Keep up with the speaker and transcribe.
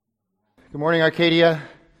Good morning, Arcadia.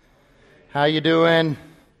 How you doing?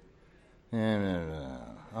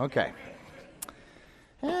 Okay.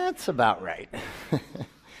 That's about right.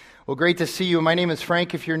 Well, great to see you. My name is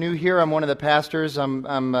Frank. If you're new here, I'm one of the pastors.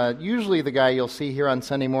 I'm usually the guy you'll see here on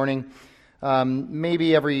Sunday morning.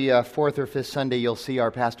 Maybe every fourth or fifth Sunday you'll see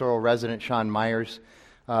our pastoral resident, Sean Myers,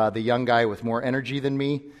 the young guy with more energy than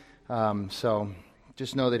me. So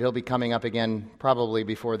just know that he'll be coming up again probably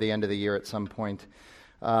before the end of the year at some point.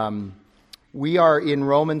 We are in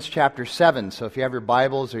Romans chapter 7, so if you have your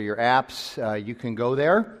Bibles or your apps, you can go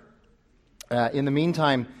there. In the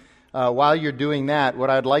meantime, while you're doing that, what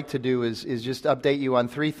I'd like to do is just update you on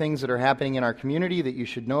three things that are happening in our community that you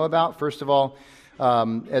should know about. First of all,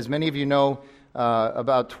 as many of you know,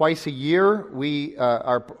 about twice a year, we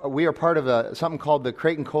are part of something called the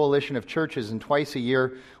Creighton Coalition of Churches, and twice a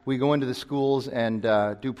year we go into the schools and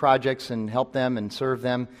do projects and help them and serve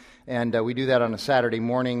them. And we do that on a Saturday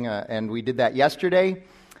morning, and we did that yesterday.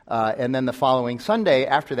 And then the following Sunday,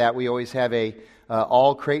 after that, we always have a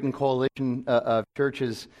all Creighton Coalition of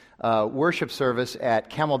Churches worship service at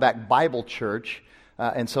Camelback Bible Church.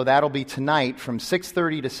 And so that'll be tonight from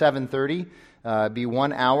 6:30 to 7:30, be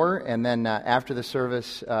 1 hour. And then after the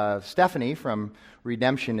service, Stephanie from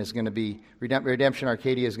Redemption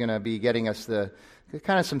Arcadia is going to be getting us the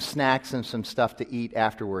kind of some snacks and some stuff to eat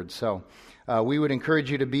afterwards. So we would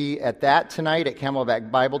encourage you to be at that tonight at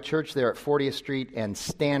Camelback Bible Church there at 40th Street and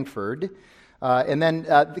Stanford. And then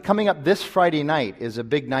coming up this Friday night is a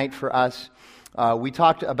big night for us. We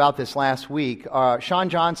talked about this last week. Sean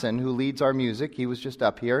Johnson, who leads our music, he was just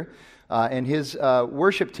up here, and his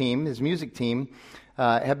worship team, his music team,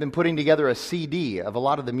 have been putting together a CD of a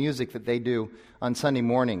lot of the music that they do on Sunday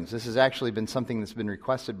mornings. This has actually been something that's been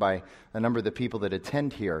requested by a number of the people that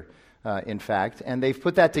attend here, in fact. And they've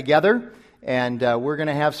put that together. And we're going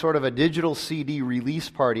to have sort of a digital CD release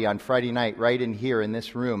party on Friday night right in here in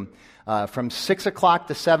this room from 6 o'clock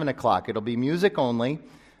to 7 o'clock. It'll be music only.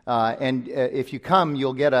 And if you come,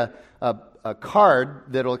 you'll get a card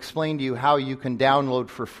that'll explain to you how you can download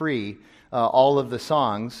for free all of the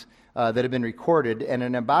songs that have been recorded. And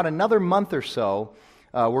in about another month or so,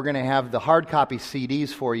 we're going to have the hard copy CDs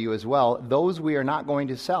for you as well. Those we are not going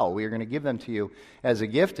to sell. We are going to give them to you as a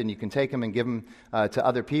gift, and you can take them and give them to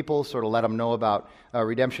other people, sort of let them know about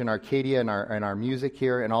Redemption Arcadia and our music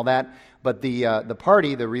here and all that. But the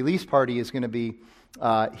party, the release party, is going to be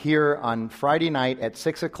here on Friday night at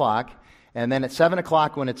 6 o'clock. And then at 7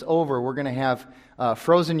 o'clock when it's over, we're going to have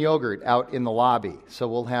frozen yogurt out in the lobby. So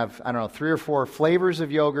we'll have, 3 or 4 flavors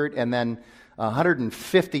of yogurt, and then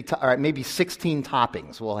 150, or maybe 16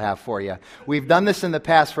 toppings we'll have for you. We've done this in the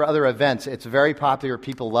past for other events. It's very popular.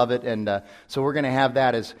 People love it. And so we're going to have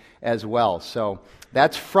that as well. So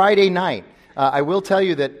that's Friday night. I will tell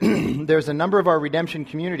you that there's a number of our Redemption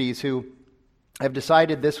communities who have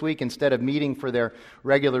decided this week, instead of meeting for their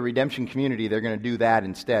regular Redemption community, they're going to do that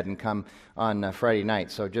instead and come on Friday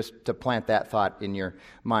night. So just to plant that thought in your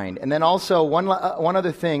mind. And then also one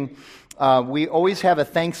other thing. We always have a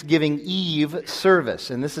Thanksgiving Eve service,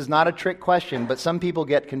 and this is not a trick question, but some people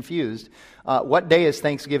get confused. What day is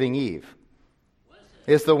Thanksgiving Eve?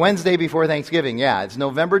 Wednesday. It's the Wednesday before Thanksgiving, yeah. It's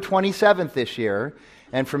November 27th this year,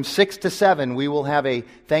 and from 6 to 7, we will have a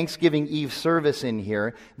Thanksgiving Eve service in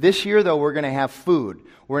here. This year, though, we're going to have food.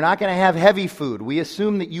 We're not going to have heavy food. We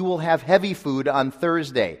assume that you will have heavy food on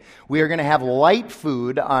Thursday. We are going to have light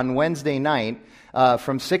food on Wednesday night.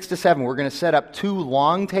 From 6 to 7, we're going to set up 2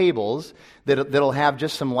 long tables that'll have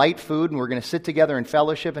just some light food, and we're going to sit together in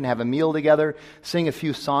fellowship and have a meal together, sing a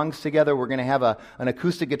few songs together. We're going to have an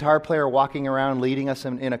acoustic guitar player walking around leading us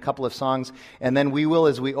in a couple of songs, and then we will,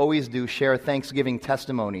 as we always do, share Thanksgiving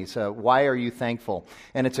testimonies. Why are you thankful?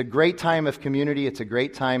 And it's a great time of community. It's a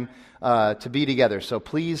great time to be together. So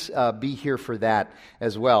please be here for that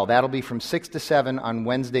as well. That'll be from 6 to 7 on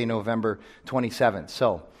Wednesday, November 27th.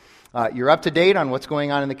 So you're up to date on what's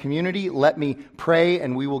going on in the community. Let me pray,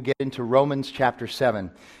 and we will get into Romans chapter 7.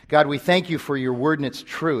 God, we thank you for your word and its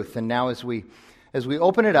truth. And now as we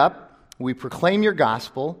open it up, we proclaim your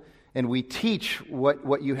gospel, and we teach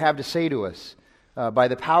what you have to say to us by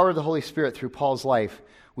the power of the Holy Spirit through Paul's life.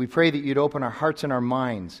 We pray that you'd open our hearts and our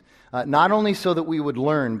minds, not only so that we would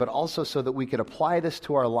learn, but also so that we could apply this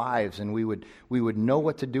to our lives, and we would know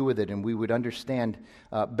what to do with it, and we would understand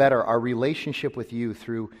better our relationship with you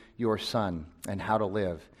through your Son and how to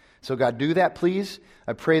live. So God, do that, please.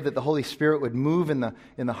 I pray that the Holy Spirit would move in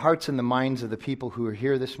the hearts and the minds of the people who are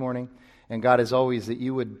here this morning. And God, as always, that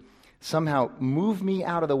you would somehow move me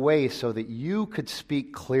out of the way so that you could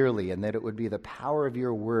speak clearly, and that it would be the power of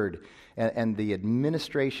your word and the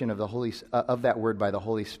administration of of that word by the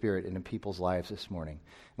Holy Spirit into people's lives this morning.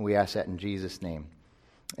 And we ask that in Jesus' name.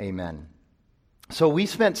 Amen. So we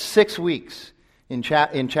spent 6 weeks in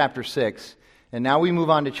chapter 6, and now we move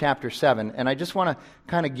on to chapter 7. And I just want to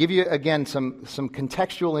kind of give you, again, some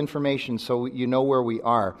contextual information so you know where we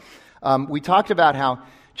are. We talked about how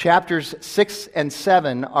chapters 6 and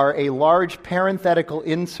 7 are a large parenthetical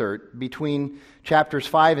insert between chapters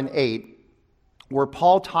 5 and 8, where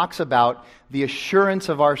Paul talks about the assurance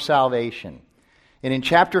of our salvation. And in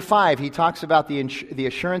chapter 5, he talks about the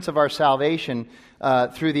assurance of our salvation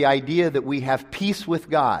through the idea that we have peace with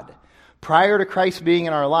God. Prior to Christ being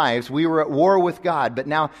in our lives, we were at war with God, but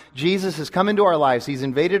now Jesus has come into our lives. He's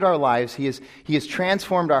invaded our lives. He has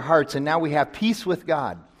transformed our hearts, and now we have peace with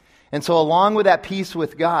God. And so along with that peace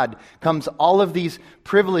with God comes all of these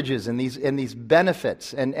privileges and these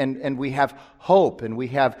benefits, and we have hope, and we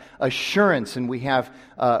have assurance, and we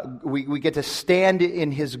get to stand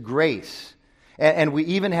in His grace. And we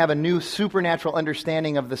even have a new supernatural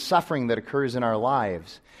understanding of the suffering that occurs in our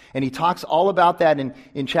lives. And he talks all about that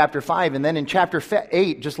in chapter 5. And then in chapter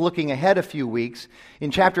 8, just looking ahead a few weeks, in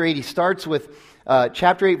chapter 8 he starts with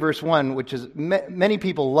chapter 8 verse 1, which is, many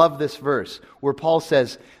people love this verse, where Paul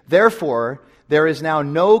says, "Therefore there is now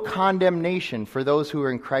no condemnation for those who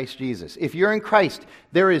are in Christ Jesus." If you're in Christ,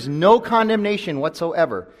 there is no condemnation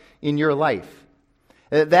whatsoever in your life.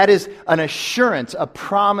 That is an assurance, a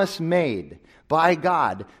promise made by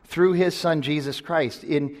God through His Son Jesus Christ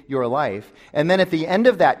in your life. And then at the end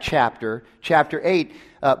of that chapter 8,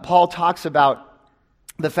 Paul talks about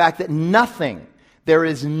the fact that there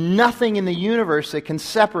is nothing in the universe that can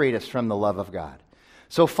separate us from the love of God.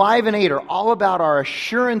 So 5 and 8 are all about our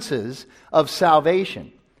assurances of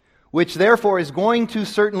salvation, which therefore is going to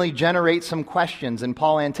certainly generate some questions. And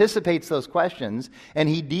Paul anticipates those questions, and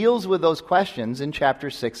he deals with those questions in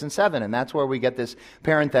chapters 6 and 7. And that's where we get this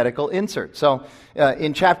parenthetical insert. So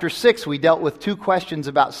in chapter 6, we dealt with 2 questions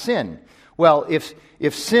about sin. Well,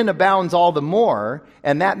 if sin abounds all the more,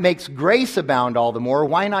 and that makes grace abound all the more,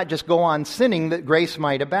 why not just go on sinning that grace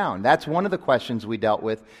might abound? That's one of the questions we dealt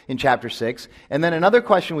with in chapter 6. And then another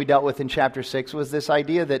question we dealt with in chapter 6 was this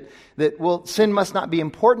idea that sin must not be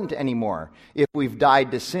important anymore if we've died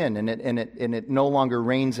to sin and it no longer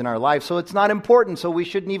reigns in our life. So it's not important, so we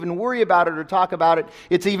shouldn't even worry about it or talk about it.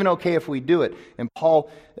 It's even okay if we do it. And Paul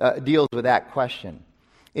deals with that question.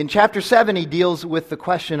 In chapter 7, he deals with the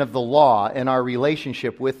question of the law and our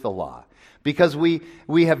relationship with the law. Because we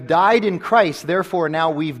have died in Christ, therefore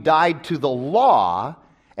now we've died to the law,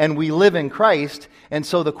 and we live in Christ, and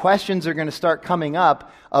so the questions are going to start coming up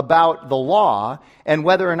about the law and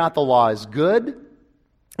whether or not the law is good.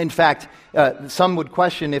 In fact, some would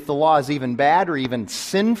question if the law is even bad or even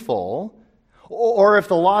sinful, or if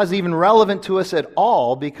the law is even relevant to us at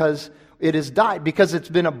all because it has died, because it's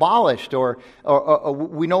been abolished, or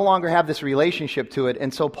we no longer have this relationship to it.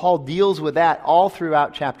 And so Paul deals with that all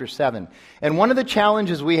throughout chapter 7. And one of the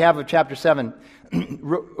challenges we have of chapter 7,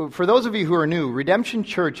 for those of you who are new, Redemption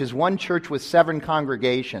Church is one church with 7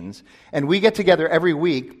 congregations, and we get together every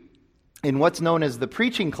week in what's known as the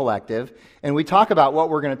Preaching Collective, and we talk about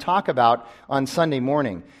what we're going to talk about on Sunday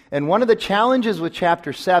morning. And one of the challenges with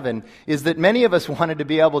chapter 7 is that many of us wanted to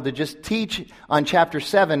be able to just teach on chapter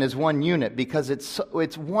 7 as one unit, because it's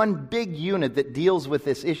one big unit that deals with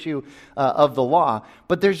this issue of the law.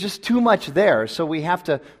 But there's just too much there, so we have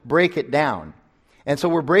to break it down. And so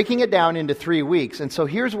we're breaking it down into 3 weeks. And so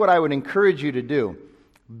here's what I would encourage you to do.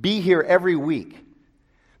 Be here every week.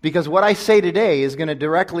 Because what I say today is going to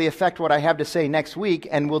directly affect what I have to say next week,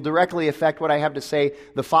 and will directly affect what I have to say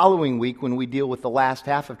the following week when we deal with the last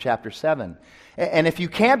half of chapter 7. And if you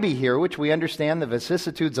can't be here, which we understand the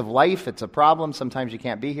vicissitudes of life, it's a problem, sometimes you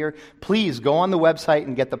can't be here, please go on the website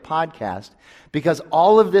and get the podcast, because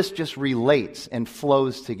all of this just relates and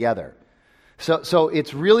flows together. So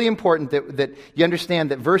it's really important that you understand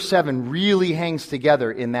that verse 7 really hangs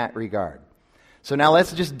together in that regard. So now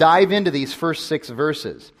let's just dive into these first 6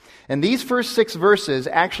 verses. And these first 6 verses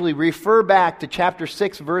actually refer back to chapter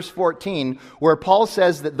 6, verse 14, where Paul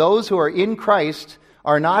says that those who are in Christ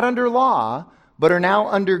are not under law, but are now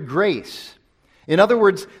under grace. In other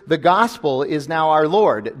words, the gospel is now our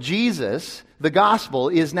Lord. Jesus, the gospel,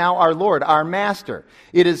 is now our Lord, our master.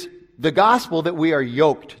 It is the gospel that we are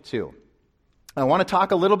yoked to. I want to talk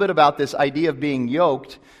a little bit about this idea of being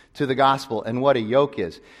yoked to the gospel and what a yoke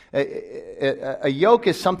is. A yoke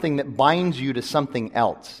is something that binds you to something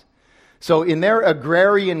else. So in their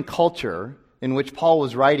agrarian culture, in which Paul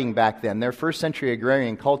was writing back then, their first century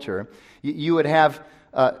agrarian culture, you would have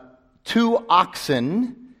 2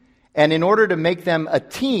 oxen, and in order to make them a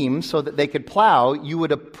team so that they could plow, you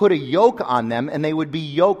would have put a yoke on them, and they would be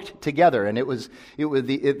yoked together. And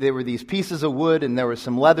there were these pieces of wood, and there was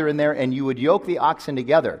some leather in there, and you would yoke the oxen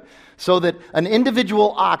together so that an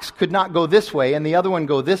individual ox could not go this way and the other one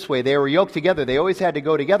go this way. They were yoked together. They always had to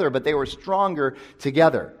go together, but they were stronger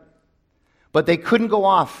together. But they couldn't go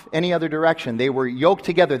off any other direction. They were yoked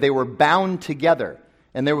together. They were bound together,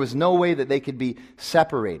 and there was no way that they could be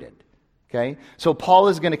separated. Okay? So Paul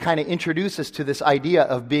is going to kind of introduce us to this idea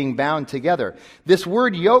of being bound together. This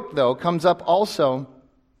word yoke, though, comes up also,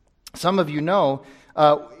 some of you know,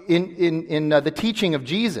 in the teaching of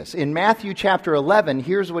Jesus. In Matthew chapter 11,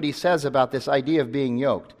 here's what he says about this idea of being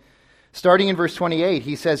yoked. Starting in verse 28,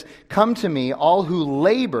 he says, "Come to me, all who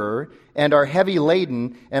labor and are heavy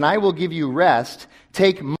laden, and I will give you rest.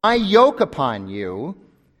 Take my yoke upon you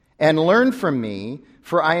and learn from me,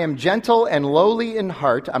 for I am gentle and lowly in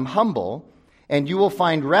heart," I'm humble, "and you will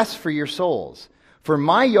find rest for your souls. For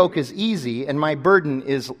my yoke is easy and my burden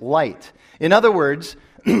is light." In other words,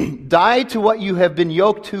 die to what you have been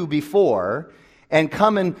yoked to before and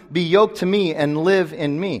come and be yoked to me and live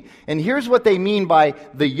in me. And here's what they mean by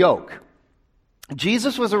the yoke.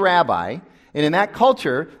 Jesus was a rabbi, and in that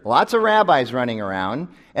culture, lots of rabbis running around,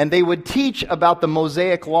 and they would teach about the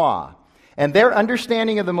Mosaic Law. And their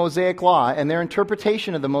understanding of the Mosaic Law and their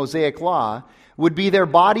interpretation of the Mosaic Law would be their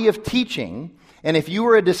body of teaching. And if you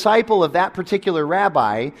were a disciple of that particular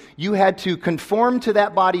rabbi, you had to conform to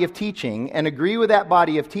that body of teaching and agree with that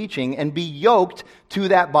body of teaching and be yoked to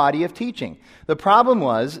that body of teaching. The problem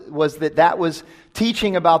was that was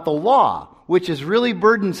teaching about the law, which is really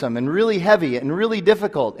burdensome and really heavy and really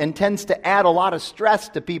difficult and tends to add a lot of stress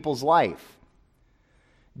to people's life.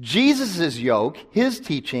 Jesus' yoke, his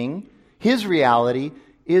teaching, his reality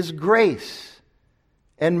is grace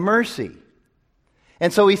and mercy.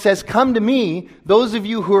 And so he says, "Come to me, those of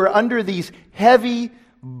you who are under these heavy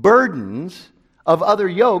burdens of other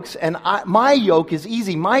yokes, and my yoke is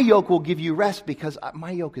easy. My yoke will give you rest because my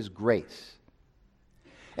yoke is grace."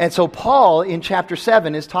 And so Paul in chapter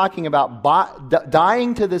 7 is talking about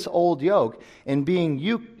dying to this old yoke and being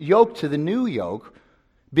yoked to the new yoke,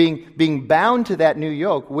 being bound to that new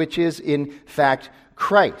yoke, which is in fact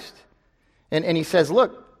Christ. And he says,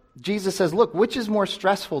 Jesus says, look, which is more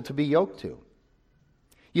stressful to be yoked to?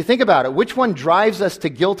 You think about it. Which one drives us to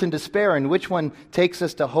guilt and despair, and which one takes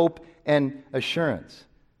us to hope and assurance?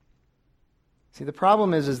 See, the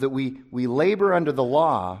problem is that we labor under the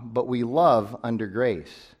law, but we love under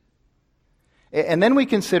grace. And then we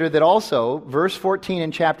consider that also, verse 14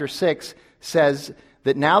 in chapter 6 says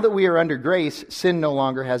that now that we are under grace, sin no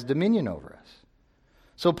longer has dominion over us.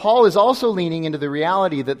 So Paul is also leaning into the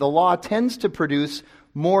reality that the law tends to produce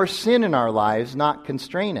more sin in our lives, not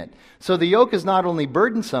constrain it. So the yoke is not only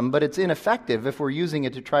burdensome, but it's ineffective if we're using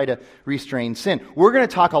it to try to restrain sin. We're going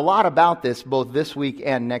to talk a lot about this both this week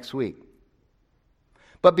and next week.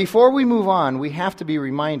 But before we move on, we have to be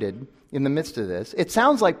reminded in the midst of this, it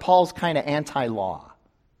sounds like Paul's kind of anti-law.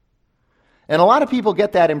 And a lot of people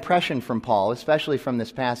get that impression from Paul, especially from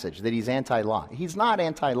this passage, that he's anti-law. He's not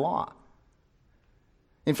anti-law.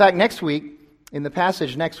 In fact, next week, in the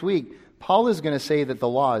passage next week, Paul is going to say that the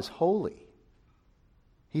law is holy.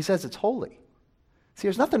 He says it's holy. See,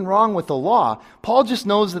 there's nothing wrong with the law. Paul just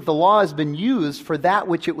knows that the law has been used for that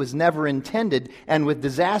which it was never intended, and with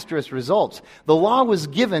disastrous results. The law was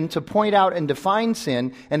given to point out and define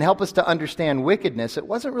sin and help us to understand wickedness. It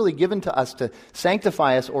wasn't really given to us to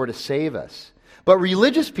sanctify us or to save us. But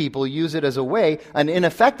religious people use it as a way, an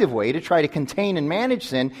ineffective way, to try to contain and manage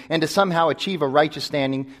sin and to somehow achieve a righteous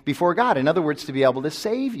standing before God. In other words, to be able to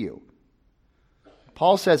save you.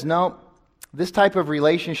 Paul says, no, this type of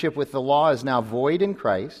relationship with the law is now void in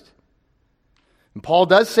Christ. And Paul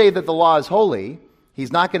does say that the law is holy.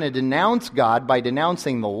 He's not going to denounce God by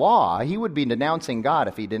denouncing the law. He would be denouncing God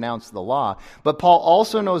if he denounced the law. But Paul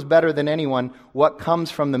also knows better than anyone what comes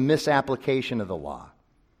from the misapplication of the law.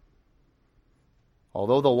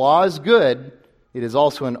 Although the law is good, it is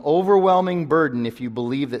also an overwhelming burden if you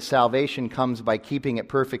believe that salvation comes by keeping it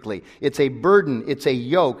perfectly. It's a burden, it's a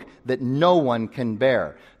yoke that no one can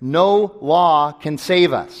bear. No law can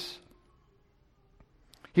save us.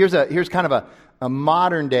 Here's kind of a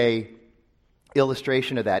modern day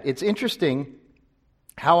illustration of that. It's interesting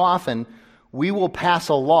how often we will pass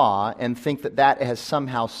a law and think that that has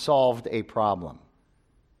somehow solved a problem.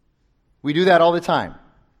 We do that all the time.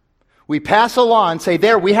 We pass a law and say,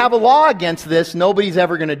 there, we have a law against this. Nobody's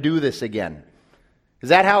ever going to do this again. Is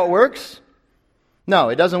that how it works? No,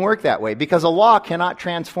 it doesn't work that way, because a law cannot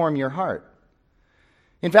transform your heart.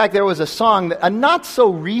 In fact, there was a song, a not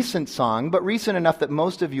so recent song, but recent enough that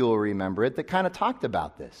most of you will remember it, that kind of talked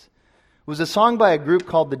about this. It was a song by a group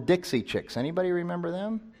called the Dixie Chicks. Anybody remember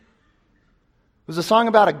them? It was a song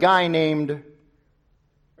about a guy named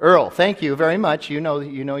Earl. Thank you very much. You know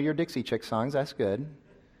your Dixie Chick songs. That's good.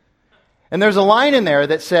 And there's a line in there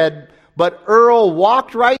that said, but Earl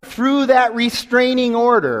walked right through that restraining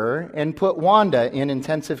order and put Wanda in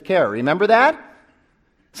intensive care. Remember that?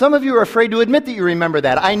 Some of you are afraid to admit that you remember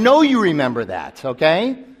that. I know you remember that,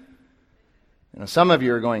 okay? Some of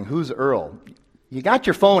you are going, who's Earl? You got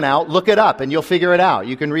your phone out, look it up, and you'll figure it out.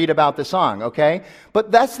 You can read about the song, okay?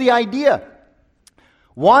 But that's the idea.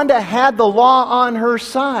 Wanda had the law on her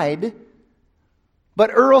side,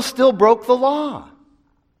 but Earl still broke the law.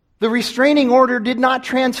 The restraining order did not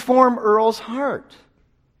transform Earl's heart.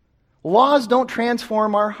 Laws don't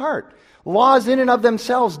transform our heart. Laws in and of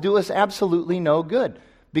themselves do us absolutely no good.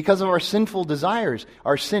 Because of our sinful desires,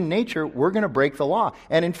 our sin nature, we're going to break the law.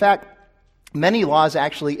 And in fact, many laws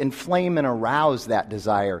actually inflame and arouse that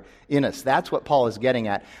desire in us. That's what Paul is getting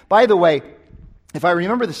at. By the way, if I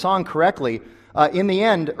remember the song correctly, in the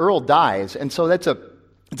end, Earl dies. And so it's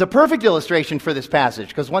a perfect illustration for this passage,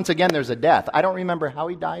 because once again, there's a death. I don't remember how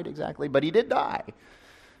he died exactly, but he did die.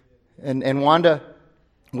 And Wanda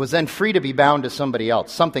was then free to be bound to somebody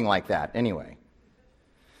else, something like that, anyway.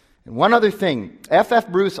 And one other thing, F.F.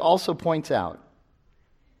 Bruce also points out,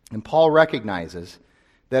 and Paul recognizes,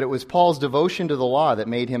 that it was Paul's devotion to the law that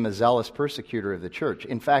made him a zealous persecutor of the church.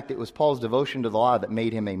 In fact, it was Paul's devotion to the law that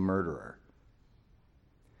made him a murderer.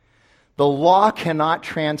 The law cannot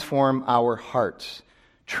transform our hearts.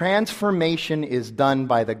 Transformation is done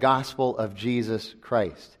by the gospel of Jesus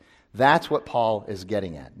Christ. That's what Paul is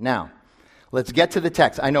getting at. Now, let's get to the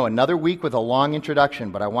text. I know another week with a long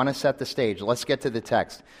introduction, but I want to set the stage. Let's get to the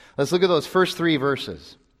text. Let's look at those first 3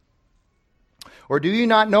 verses. Or do you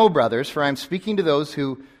not know, brothers, for I am speaking to those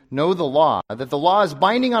who know the law, that the law is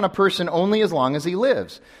binding on a person only as long as he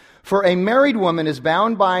lives. For a married woman is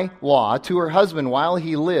bound by law to her husband while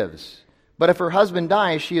he lives. But if her husband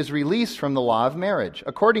dies, she is released from the law of marriage.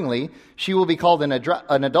 Accordingly, she will be called an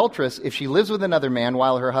adulteress if she lives with another man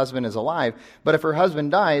while her husband is alive. But if her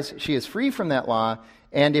husband dies, she is free from that law.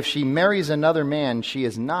 And if she marries another man, she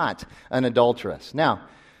is not an adulteress. Now,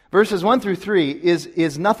 verses 1 through 3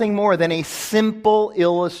 is nothing more than a simple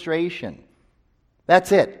illustration.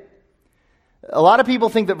 That's it. A lot of people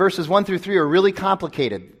think that verses 1 through 3 are really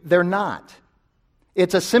complicated. They're not.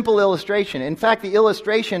 It's a simple illustration. In fact, the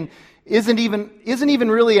illustration isn't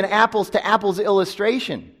even really an apples to apples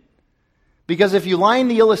illustration. Because if you line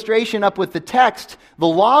the illustration up with the text, the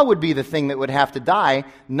law would be the thing that would have to die,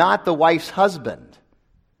 not the wife's husband.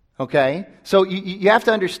 Okay? So you have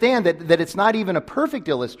to understand that it's not even a perfect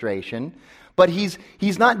illustration, but he's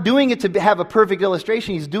not doing it to have a perfect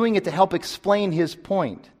illustration, he's doing it to help explain his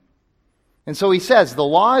point. And so he says, the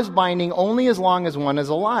law is binding only as long as one is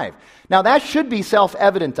alive. Now that should be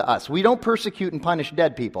self-evident to us. We don't persecute and punish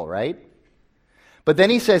dead people, right? But then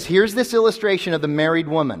he says, here's this illustration of the married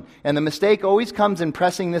woman. And the mistake always comes in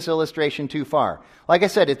pressing this illustration too far. Like I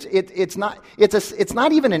said, it's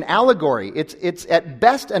not even an allegory. It's at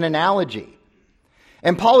best an analogy.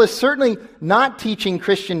 And Paul is certainly not teaching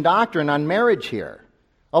Christian doctrine on marriage here.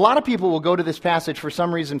 A lot of people will go to this passage for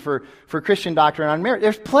some reason for Christian doctrine on marriage.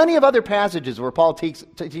 There's plenty of other passages where Paul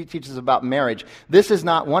teaches about marriage. This is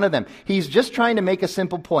not one of them. He's just trying to make a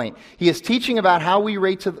simple point. He is teaching about how we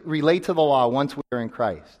relate to the law once we are in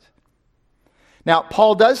Christ. Now,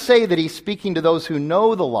 Paul does say that he's speaking to those who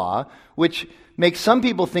know the law, which makes some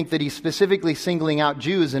people think that he's specifically singling out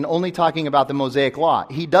Jews and only talking about the Mosaic law.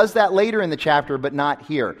 He does that later in the chapter, but not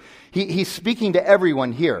here. He's speaking to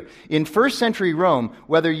everyone here. In first century Rome,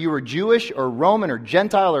 whether you were Jewish or Roman or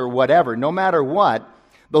Gentile or whatever, no matter what,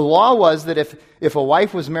 the law was that if a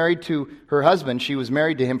wife was married to her husband, she was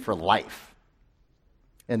married to him for life.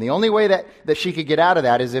 And the only way that she could get out of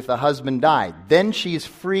that is if the husband died. Then she's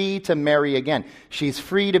free to marry again. She's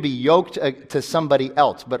free to be yoked to somebody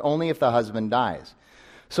else, but only if the husband dies.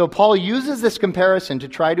 So Paul uses this comparison to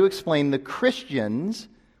try to explain the Christians,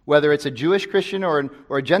 whether it's a Jewish Christian or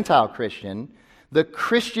a Gentile Christian, the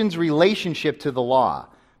Christian's relationship to the law,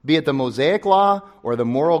 be it the Mosaic law or the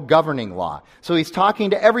moral governing law. So he's talking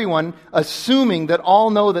to everyone, assuming that all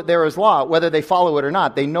know that there is law, whether they follow it or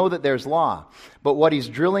not. They know that there's law. But what he's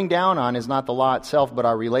drilling down on is not the law itself, but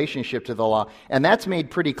our relationship to the law. And that's made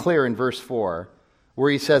pretty clear in verse 4,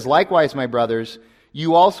 where he says, likewise, my brothers,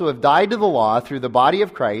 you also have died to the law through the body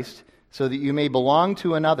of Christ, so that you may belong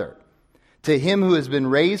to another, to him who has been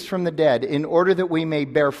raised from the dead, in order that we may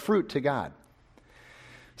bear fruit to God.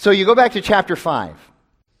 So you go back to chapter 5.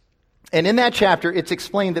 And in that chapter, it's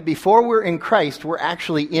explained that before we're in Christ, we're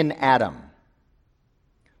actually in Adam.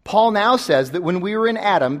 Paul now says that when we were in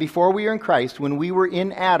Adam, before we were in Christ, when we were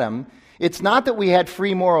in Adam, it's not that we had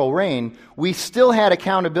free moral reign. We still had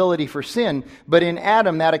accountability for sin, but in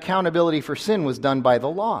Adam, that accountability for sin was done by the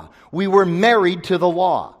law. We were married to the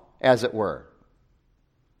law, as it were,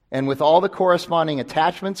 and with all the corresponding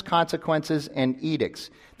attachments, consequences, and edicts.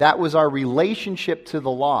 That was our relationship to the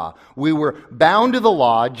law. We were bound to the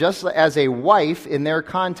law just as a wife, in their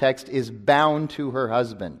context, is bound to her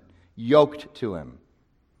husband, yoked to him.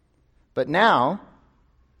 But now,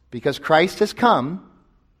 because Christ has come,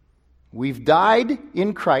 we've died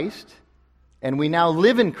in Christ, and we now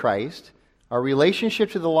live in Christ. Our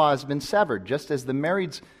relationship to the law has been severed, just as the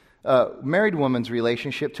married woman's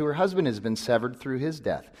relationship to her husband has been severed through his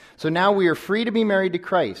death. So now we are free to be married to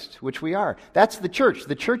Christ, which we are. That's the church.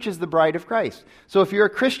 The church is the bride of Christ. So if you're a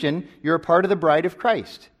Christian, you're a part of the bride of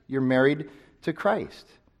Christ. You're married to Christ.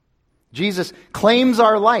 Jesus claims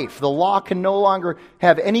our life. The law can no longer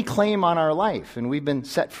have any claim on our life, and we've been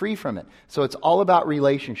set free from it. So it's all about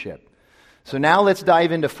relationship. So now let's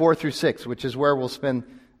dive into 4 through 6, which is where we'll spend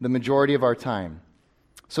the majority of our time.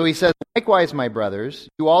 So he says, "Likewise, my brothers,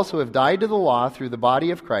 you also have died to the law through the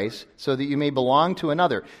body of Christ, so that you may belong to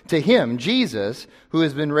another, to him, Jesus, who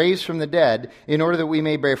has been raised from the dead, in order that we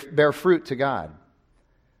may bear fruit to God."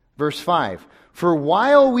 Verse 5, "For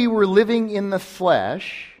while we were living in the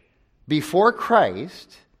flesh, before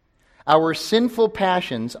Christ, our sinful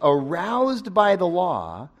passions, aroused by the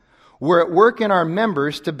law, were at work in our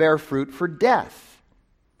members to bear fruit for death.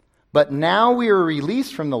 But now we are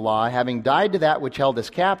released from the law, having died to that which held us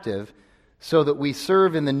captive, so that we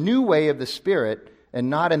serve in the new way of the Spirit and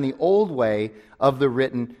not in the old way of the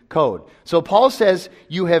written code." So Paul says,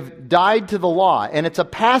 you have died to the law, and it's a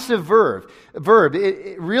passive verb.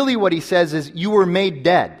 Really what he says is, you were made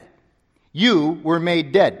dead. You were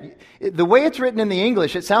made dead. The way it's written in the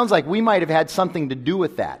English, it sounds like we might have had something to do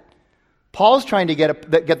with that. Paul's trying to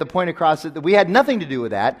get the point across that we had nothing to do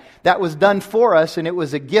with that. That was done for us, and it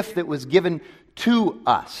was a gift that was given to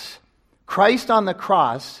us. Christ on the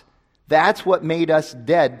cross, that's what made us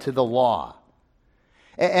dead to the law.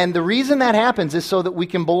 And the reason that happens is so that we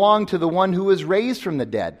can belong to the one who was raised from the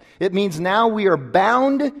dead. It means now we are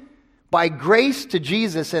bound by grace to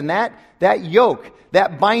Jesus, and that yoke,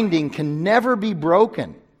 that binding can never be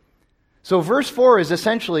broken. So verse 4 is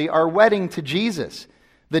essentially our wedding to Jesus.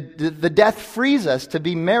 The death frees us to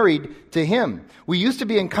be married to him. We used to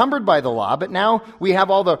be encumbered by the law, but now we have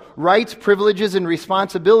all the rights, privileges, and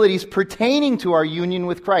responsibilities pertaining to our union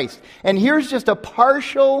with Christ. And here's just a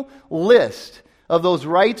partial list of those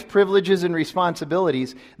rights, privileges, and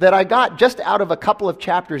responsibilities that I got just out of a couple of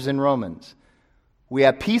chapters in Romans. We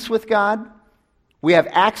have peace with God. We have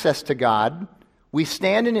access to God. We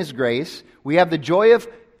stand in his grace. We have the joy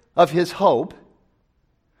of his hope.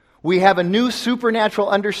 We have a new supernatural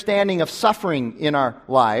understanding of suffering in our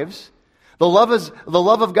lives. The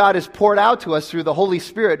love of God is poured out to us through the Holy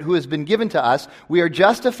Spirit who has been given to us. We are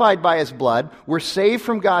justified by his blood. We're saved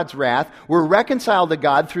from God's wrath. We're reconciled to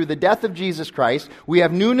God through the death of Jesus Christ. We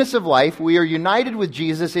have newness of life. We are united with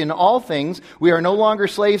Jesus in all things. We are no longer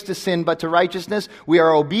slaves to sin but to righteousness. We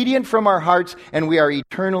are obedient from our hearts, and we are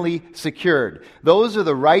eternally secured. Those are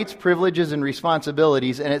the rights, privileges, and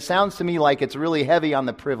responsibilities, and it sounds to me like it's really heavy on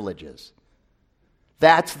the privileges.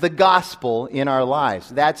 That's the gospel in our lives.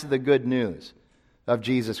 That's the good news of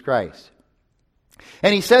Jesus Christ.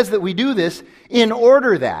 And he says that we do this in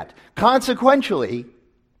order that, consequentially,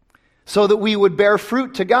 so that we would bear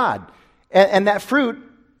fruit to God. And that fruit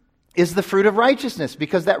is the fruit of righteousness,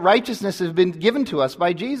 because that righteousness has been given to us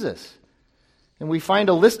by Jesus. And we find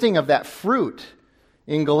a listing of that fruit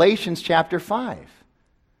in Galatians chapter 5.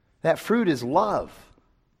 That fruit is love,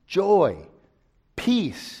 joy,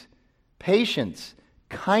 peace, patience,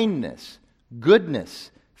 kindness,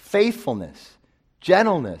 goodness, faithfulness,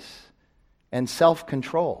 gentleness, and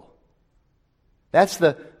self-control. That's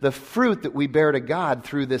the fruit that we bear to God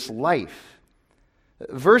through this life.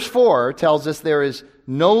 Verse 4 tells us there is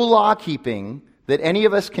no law keeping that any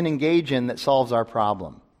of us can engage in that solves our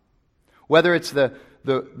problem. Whether it's the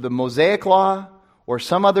Mosaic law or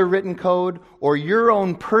some other written code or your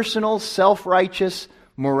own personal self-righteous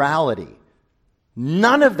morality,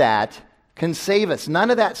 none of that can save us. None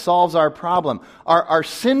of that solves our problem. Our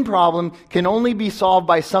sin problem can only be solved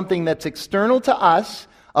by something that's external to us,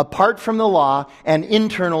 apart from the law, and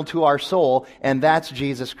internal to our soul, and that's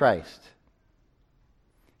Jesus Christ.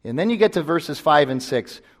 And then you get to verses 5 and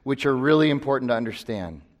 6, which are really important to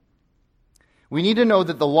understand. We need to know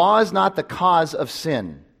that the law is not the cause of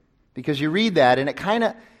sin, because you read that, and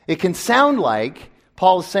it can sound like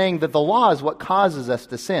Paul is saying that the law is what causes us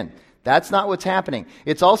to sin. That's not what's happening.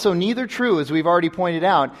 It's also neither true, as we've already pointed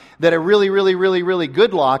out, that a really, really, really, really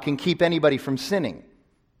good law can keep anybody from sinning.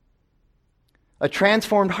 A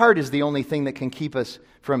transformed heart is the only thing that can keep us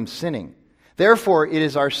from sinning. Therefore, it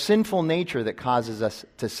is our sinful nature that causes us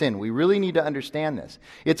to sin. We really need to understand this.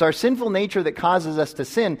 It's our sinful nature that causes us to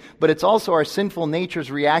sin, but it's also our sinful nature's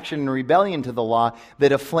reaction and rebellion to the law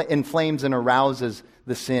that inflames and arouses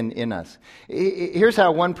the sin in us. Here's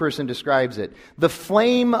how one person describes it. The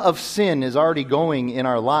flame of sin is already going in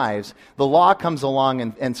our lives. The law comes along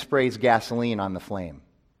and sprays gasoline on the flame.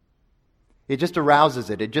 It just arouses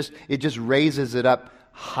it. It just raises it up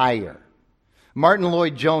higher. Martin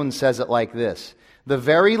Lloyd-Jones says it like this: the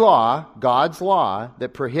very law, God's law,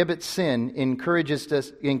 that prohibits sin encourages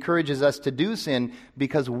us to do sin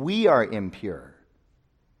because we are impure.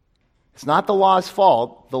 It's not the law's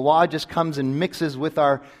fault. The law just comes and mixes with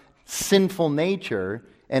our sinful nature,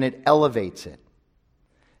 and it elevates it.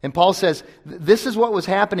 And Paul says, this is what was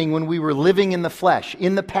happening when we were living in the flesh,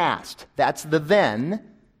 in the past. That's the then,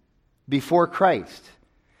 before Christ.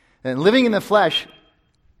 And living in the flesh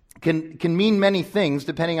can mean many things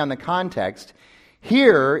depending on the context.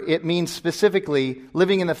 Here, it means specifically,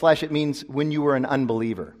 living in the flesh, it means when you were an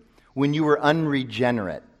unbeliever, when you were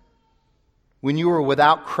unregenerate, when you were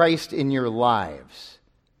without Christ in your lives.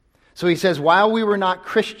 So he says, while we were not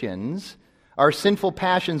Christians, our sinful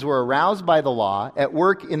passions were aroused by the law, at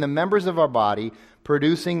work in the members of our body,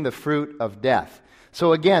 producing the fruit of death.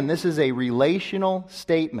 So again, this is a relational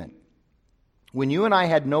statement. When you and I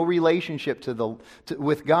had no relationship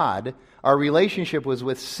with God, our relationship was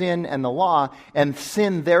with sin and the law, and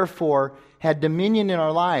sin therefore had dominion in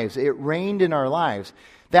our lives. It reigned in our lives.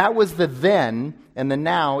 That was the then, and the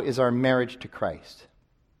now is our marriage to Christ.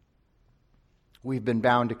 We've been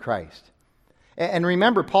bound to Christ. And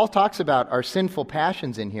remember, Paul talks about our sinful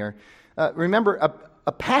passions in here. Remember,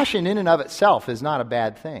 a passion in and of itself is not a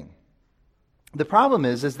bad thing. The problem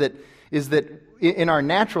is that in our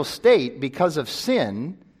natural state, because of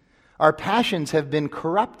sin, our passions have been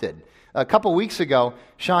corrupted. A couple weeks ago,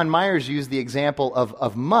 Sean Myers used the example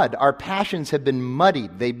of mud. Our passions have been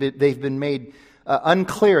muddied. They've been made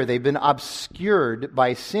unclear. They've been obscured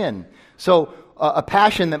by sin. So a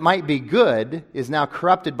passion that might be good is now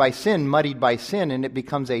corrupted by sin, muddied by sin, and it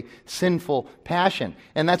becomes a sinful passion.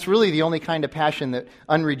 And that's really the only kind of passion that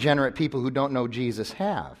unregenerate people who don't know Jesus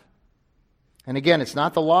have. And again, it's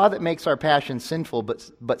not the law that makes our passions sinful,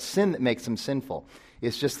 but sin that makes them sinful.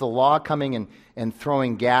 It's just the law coming and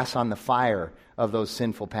throwing gas on the fire of those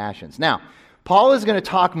sinful passions. Now, Paul is going to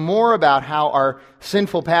talk more about how our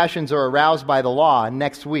sinful passions are aroused by the law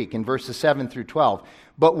next week in verses 7 through 12.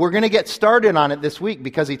 But we're going to get started on it this week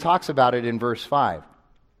because he talks about it in verse 5.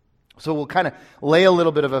 So we'll kind of lay a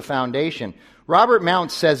little bit of a foundation. Robert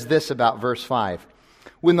Mounce says this about verse 5.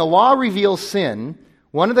 When the law reveals sin,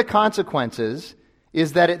 one of the consequences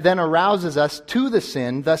is that it then arouses us to the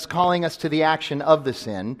sin, thus calling us to the action of the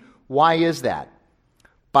sin. Why is that?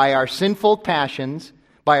 By our sinful passions,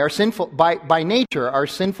 by nature, our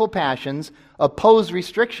sinful passions oppose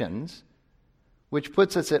restrictions, which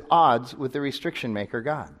puts us at odds with the restriction maker,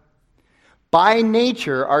 God. By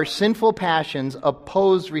nature, our sinful passions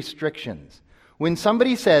oppose restrictions. When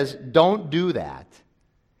somebody says, don't do that,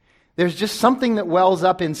 there's just something that wells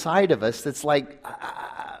up inside of us that's like,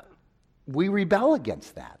 we rebel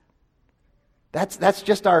against that. That's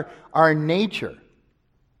just our nature.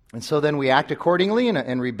 And so then we act accordingly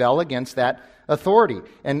and rebel against that authority.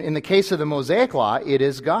 And in the case of the Mosaic Law, it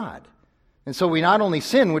is God. And so we not only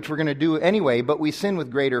sin, which we're going to do anyway, but we sin with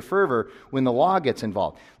greater fervor when the law gets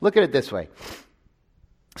involved. Look at it this way.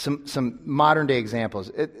 Some modern day examples.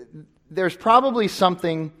 There's probably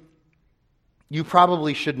something you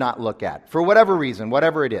probably should not look at. For whatever reason,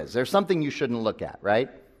 whatever it is. There's something you shouldn't look at, right?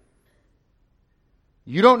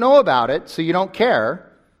 You don't know about it, so you don't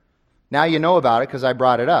care. Now you know about it because I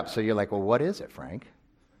brought it up. So you're like, well, what is it, Frank?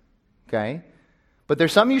 Okay? But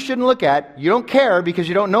there's something you shouldn't look at. You don't care because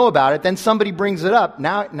you don't know about it. Then somebody brings it up.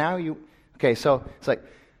 Now you... Okay, so it's like,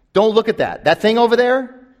 don't look at that. That thing over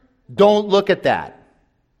there, don't look at that.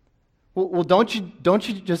 Well, aren't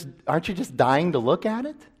you just dying to look at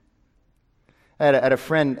it? I had a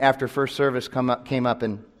friend after first service came up,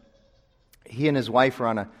 and he and his wife were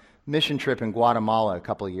on a mission trip in Guatemala a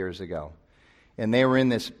couple of years ago. And they were in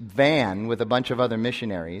this van with a bunch of other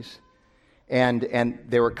missionaries, and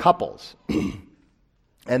they were couples.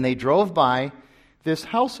 And they drove by this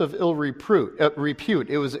house of ill repute.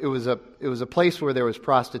 It was a place where there was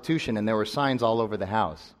prostitution, and there were signs all over the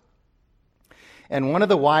house. And one of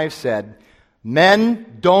the wives said,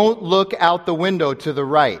 "Men, don't look out the window to the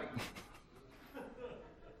right."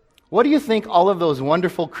 What do you think all of those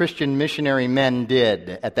wonderful Christian missionary men did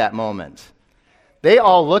at that moment? They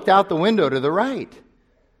all looked out the window to the right.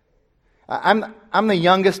 I'm the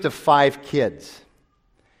youngest of 5 kids.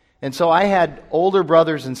 And so I had older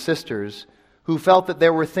brothers and sisters who felt that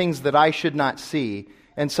there were things that I should not see.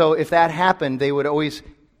 And so if that happened, they would always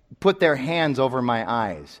put their hands over my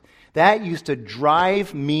eyes. That used to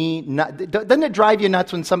drive me nuts. Doesn't it drive you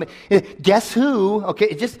nuts when somebody, guess who?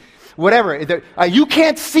 Okay, just whatever. You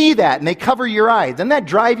can't see that, and they cover your eyes. Doesn't that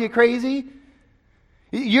drive you crazy?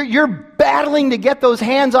 You're battling to get those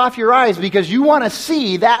hands off your eyes because you want to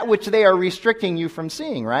see that which they are restricting you from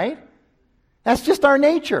seeing, right? That's just our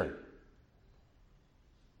nature.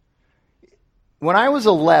 When I was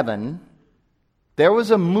 11, there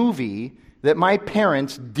was a movie that my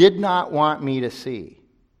parents did not want me to see.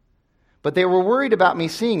 But they were worried about me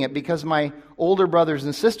seeing it because my older brothers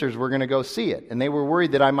and sisters were going to go see it, and they were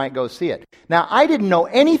worried that I might go see it. Now, I didn't know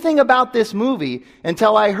anything about this movie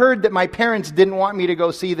until I heard that my parents didn't want me to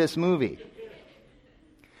go see this movie.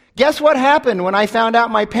 Guess what happened when I found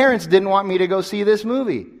out my parents didn't want me to go see this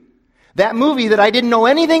movie? That movie that I didn't know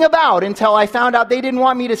anything about until I found out they didn't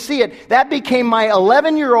want me to see it, that became my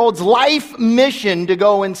 11-year-old's life mission to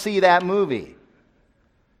go and see that movie.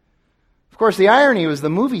 Of course, the irony was the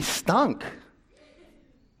movie stunk,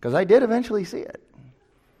 because I did eventually see it.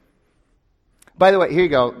 By the way, here you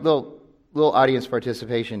go, little audience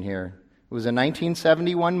participation here. It was a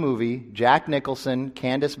 1971 movie, Jack Nicholson,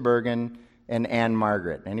 Candice Bergen, and Anne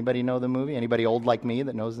Margaret. Anybody know the movie? Anybody old like me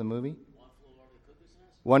that knows the movie?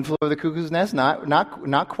 One Flew Over the Cuckoo's Nest?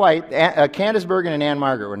 Not quite. Candice Bergen and Anne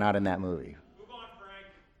Margaret were not in that movie. Move on,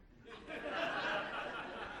 Frank.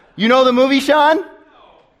 You know the movie, Sean?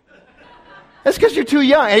 That's because you're too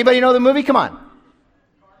young. Anybody know the movie? Come on.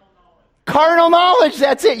 Carnal knowledge.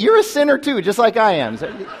 That's it. You're a sinner too, just like I am.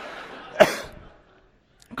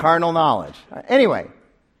 Carnal knowledge. Anyway,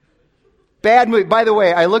 bad movie. By the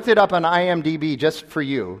way, I looked it up on IMDb just for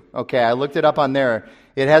you. Okay, I looked it up on there.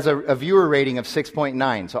 It has a viewer rating of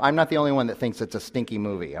 6.9, so I'm not the only one that thinks it's a stinky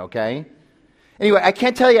movie, okay? Anyway, I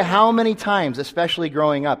can't tell you how many times, especially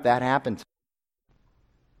growing up, that happened to me.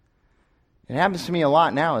 It happens to me a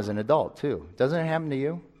lot now as an adult, too. Doesn't it happen to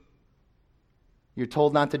you? You're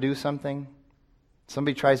told not to do something.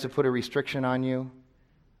 Somebody tries to put a restriction on you.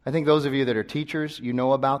 I think those of you that are teachers, you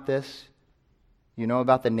know about this. You know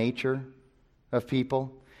about the nature of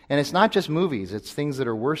people. And it's not just movies. It's things that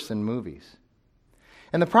are worse than movies.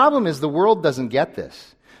 And the problem is the world doesn't get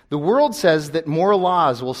this. The world says that more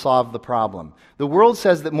laws will solve the problem. The world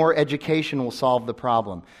says that more education will solve the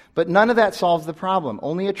problem. But none of that solves the problem.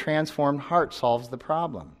 Only a transformed heart solves the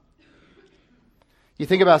problem. You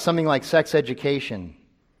think about something like sex education.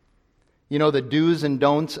 You know, the do's and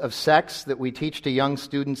don'ts of sex that we teach to young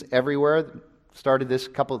students everywhere. Started this a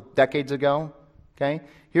couple of decades ago. Okay?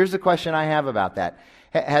 Here's the question I have about that.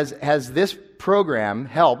 Has this program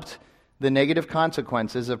helped the negative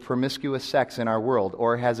consequences of promiscuous sex in our world,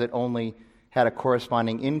 or has it only had a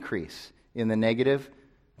corresponding increase in the negative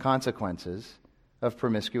consequences of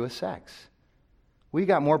promiscuous sex? We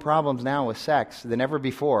got more problems now with sex than ever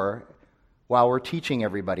before while we're teaching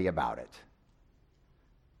everybody about it.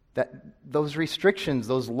 That those restrictions,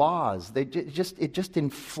 those laws, it just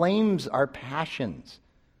inflames our passions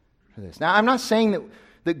for this. Now, I'm not saying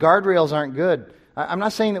that guardrails aren't good. I'm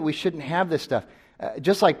not saying that we shouldn't have this stuff.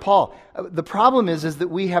 Just like Paul, the problem is that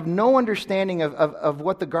we have no understanding of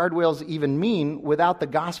what the guardrails even mean without the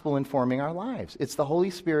gospel informing our lives. It's the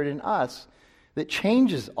Holy Spirit in us that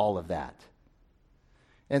changes all of that.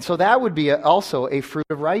 And so that would be also a fruit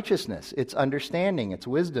of righteousness. It's understanding, it's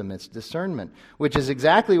wisdom, it's discernment, which is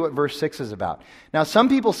exactly what verse 6 is about. Now, some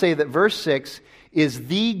people say that verse 6 is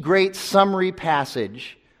the great summary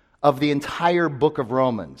passage of the entire book of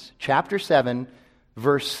Romans. Chapter 7,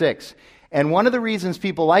 verse 6. And one of the reasons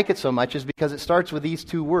people like it so much is because it starts with these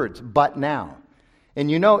two words, but now. And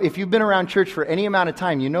you know, if you've been around church for any amount of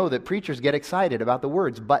time, you know that preachers get excited about the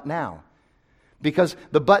words, but now. Because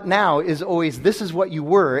the but now is always, this is what you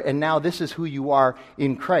were, and now this is who you are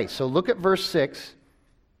in Christ. So look at verse 6.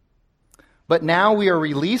 But now we are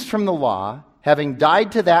released from the law, having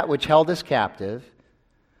died to that which held us captive,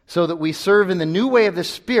 so that we serve in the new way of the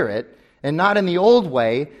Spirit, and not in the old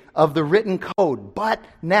way of the written code, but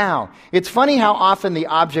now. It's funny how often the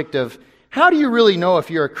object of, how do you really know if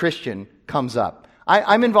you're a Christian, comes up.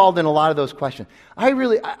 I'm involved in a lot of those questions.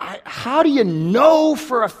 How do you know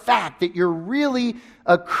for a fact that you're really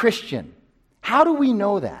a Christian? How do we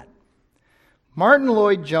know that? Martin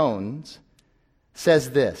Lloyd-Jones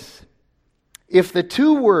says this: if the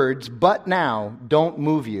two words, but now, don't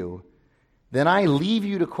move you, then I leave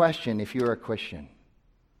you to question if you're a Christian.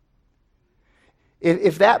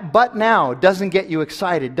 If that but now doesn't get you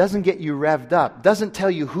excited, doesn't get you revved up, doesn't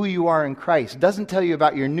tell you who you are in Christ, doesn't tell you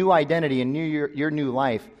about your new identity and your new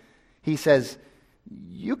life, he says,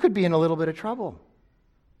 you could be in a little bit of trouble.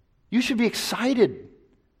 You should be excited.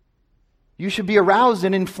 You should be aroused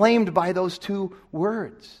and inflamed by those two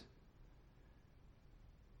words.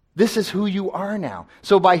 This is who you are now.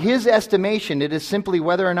 So by his estimation, it is simply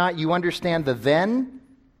whether or not you understand the then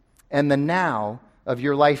and the now of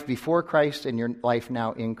your life before Christ and your life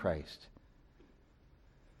now in Christ.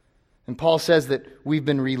 And Paul says that we've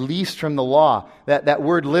been released from the law. That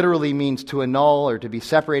word literally means to annul or to be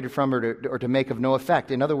separated from or to make of no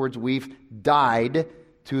effect. In other words, we've died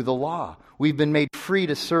to the law. We've been made free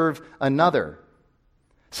to serve another.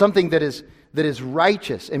 Something that is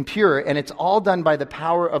righteous and pure, and it's all done by the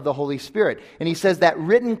power of the Holy Spirit. And he says that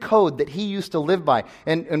written code that he used to live by,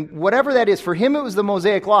 and whatever that is, for him it was the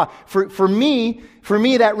Mosaic Law. For me,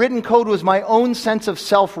 that written code was my own sense of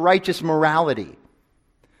self-righteous morality.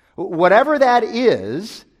 Whatever that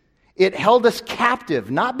is, it held us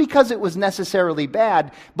captive, not because it was necessarily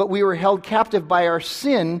bad, but we were held captive by our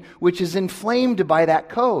sin, which is inflamed by that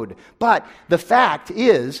code. But the fact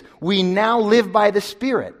is, we now live by the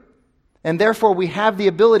Spirit. And therefore, we have the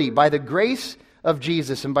ability, by the grace of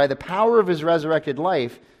Jesus and by the power of his resurrected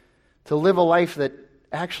life, to live a life that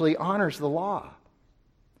actually honors the law.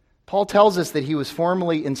 Paul tells us that he was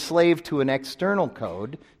formerly enslaved to an external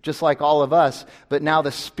code, just like all of us, but now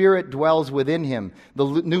the Spirit dwells within him. The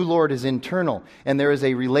new Lord is internal, and there is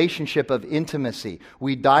a relationship of intimacy.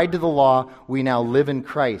 We died to the law, we now live in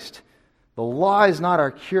Christ. The law is not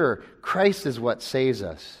our cure. Christ is what saves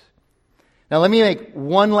us. Now let me make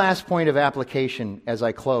one last point of application as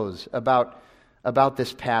I close about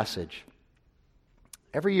this passage.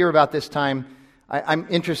 Every year about this time, I'm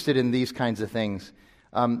interested in these kinds of things.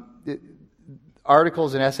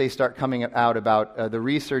 Articles and essays start coming out about the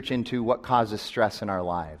research into what causes stress in our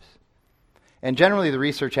lives. And generally the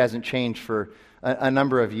research hasn't changed for a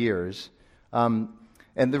number of years.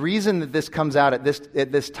 And the reason that this comes out at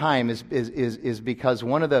this time is because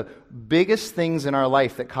one of the biggest things in our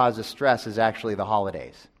life that causes stress is actually the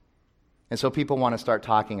holidays. And so people want to start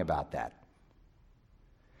talking about that.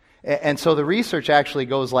 And so the research actually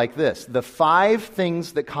goes like this. The 5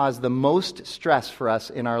 things that cause the most stress for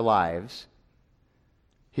us in our lives,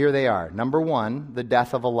 here they are. Number 1, the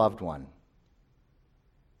death of a loved one.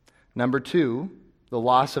 Number 2, the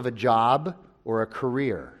loss of a job or a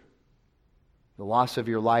career. The loss of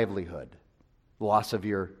your livelihood, the loss of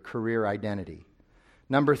your career identity.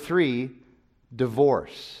 Number 3,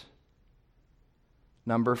 divorce.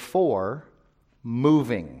 Number 4,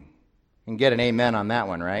 moving. And get an amen on that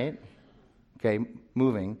one, right? Okay,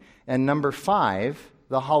 moving. And number 5,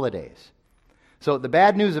 the holidays. So the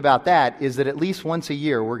bad news about that is that at least once a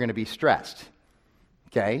year we're going to be stressed.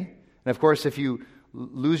 Okay? And of course, if you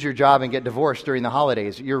lose your job and get divorced during the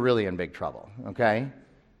holidays, you're really in big trouble. Okay?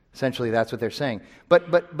 Essentially, that's what they're saying.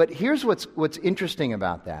 But here's what's interesting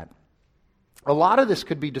about that. A lot of this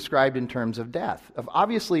could be described in terms of death. Of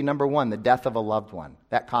obviously, number 1, the death of a loved one.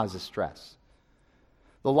 That causes stress.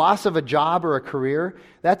 The loss of a job or a career,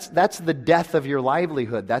 that's the death of your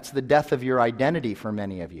livelihood. That's the death of your identity for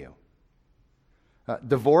many of you.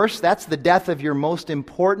 Divorce, that's the death of your most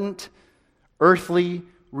important earthly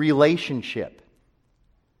relationship.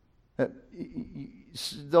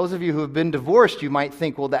 Those of you who have been divorced, you might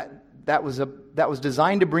think, well, that was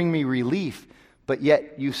designed to bring me relief, but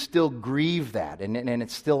yet you still grieve that, and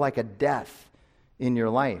it's still like a death in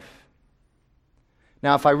your life.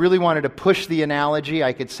 Now, if I really wanted to push the analogy,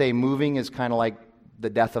 I could say moving is kind of like the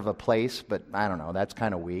death of a place, but I don't know, that's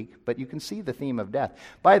kind of weak. But you can see the theme of death.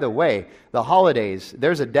 By the way, the holidays,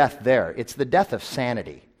 there's a death there. It's the death of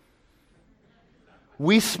sanity.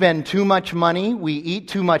 We spend too much money, we eat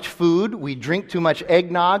too much food, we drink too much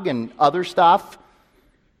eggnog and other stuff,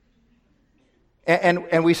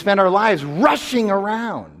 and we spend our lives rushing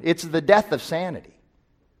around. It's the death of sanity.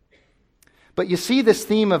 But you see this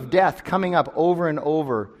theme of death coming up over and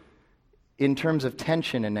over in terms of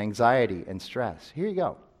tension and anxiety and stress. Here you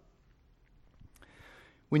go.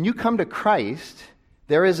 When you come to Christ,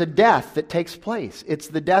 there is a death that takes place. It's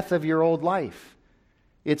the death of your old life.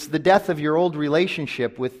 It's the death of your old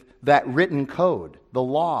relationship with that written code, the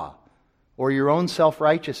law, or your own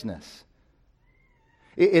self-righteousness.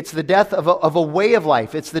 It's the death of a way of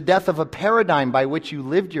life. It's the death of a paradigm by which you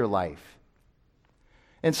lived your life.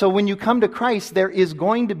 And so when you come to Christ, there is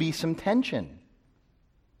going to be some tension.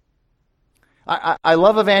 I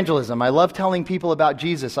love evangelism. I love telling people about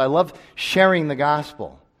Jesus. I love sharing the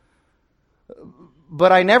gospel.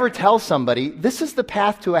 But I never tell somebody, this is the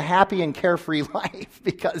path to a happy and carefree life,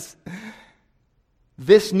 because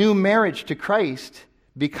this new marriage to Christ,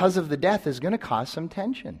 because of the death, is going to cause some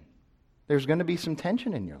tension. There's going to be some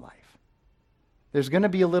tension in your life. There's going to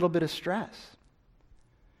be a little bit of stress.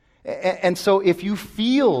 And so if you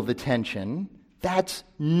feel the tension, that's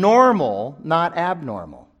normal, not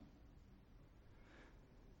abnormal.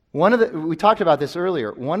 We talked about this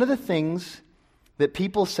earlier. One of the things that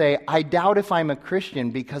people say, I doubt if I'm a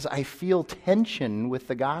Christian because I feel tension with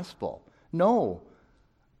the gospel. No.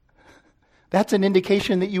 That's an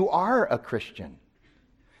indication that you are a Christian.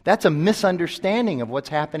 That's a misunderstanding of what's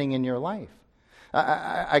happening in your life.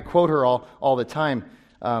 I quote her all the time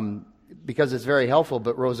because it's very helpful,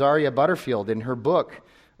 but Rosaria Butterfield in her book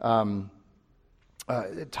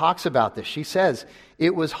talks about this. She says,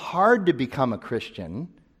 it was hard to become a Christian,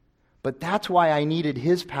 but that's why I needed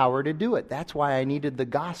His power to do it. That's why I needed the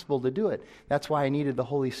gospel to do it. That's why I needed the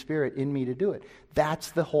Holy Spirit in me to do it.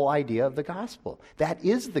 That's the whole idea of the gospel. That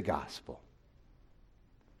is the gospel.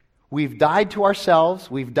 We've died to ourselves.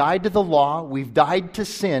 We've died to the law. We've died to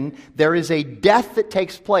sin. There is a death that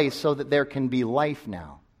takes place so that there can be life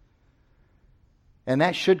now. And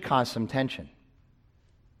that should cause some tension.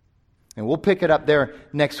 And we'll pick it up there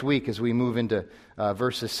next week as we move into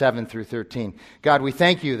verses 7 through 13. God, we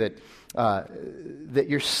thank you that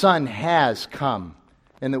your Son has come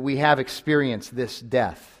and that we have experienced this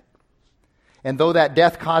death. And though that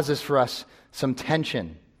death causes for us some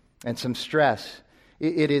tension and some stress,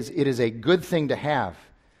 it is a good thing to have,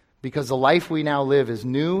 because the life we now live is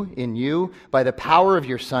new in you by the power of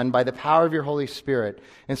your Son, by the power of your Holy Spirit.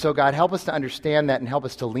 And so, God, help us to understand that and help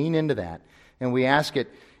us to lean into that. And we ask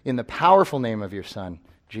it in the powerful name of your Son,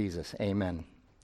 Jesus. Amen.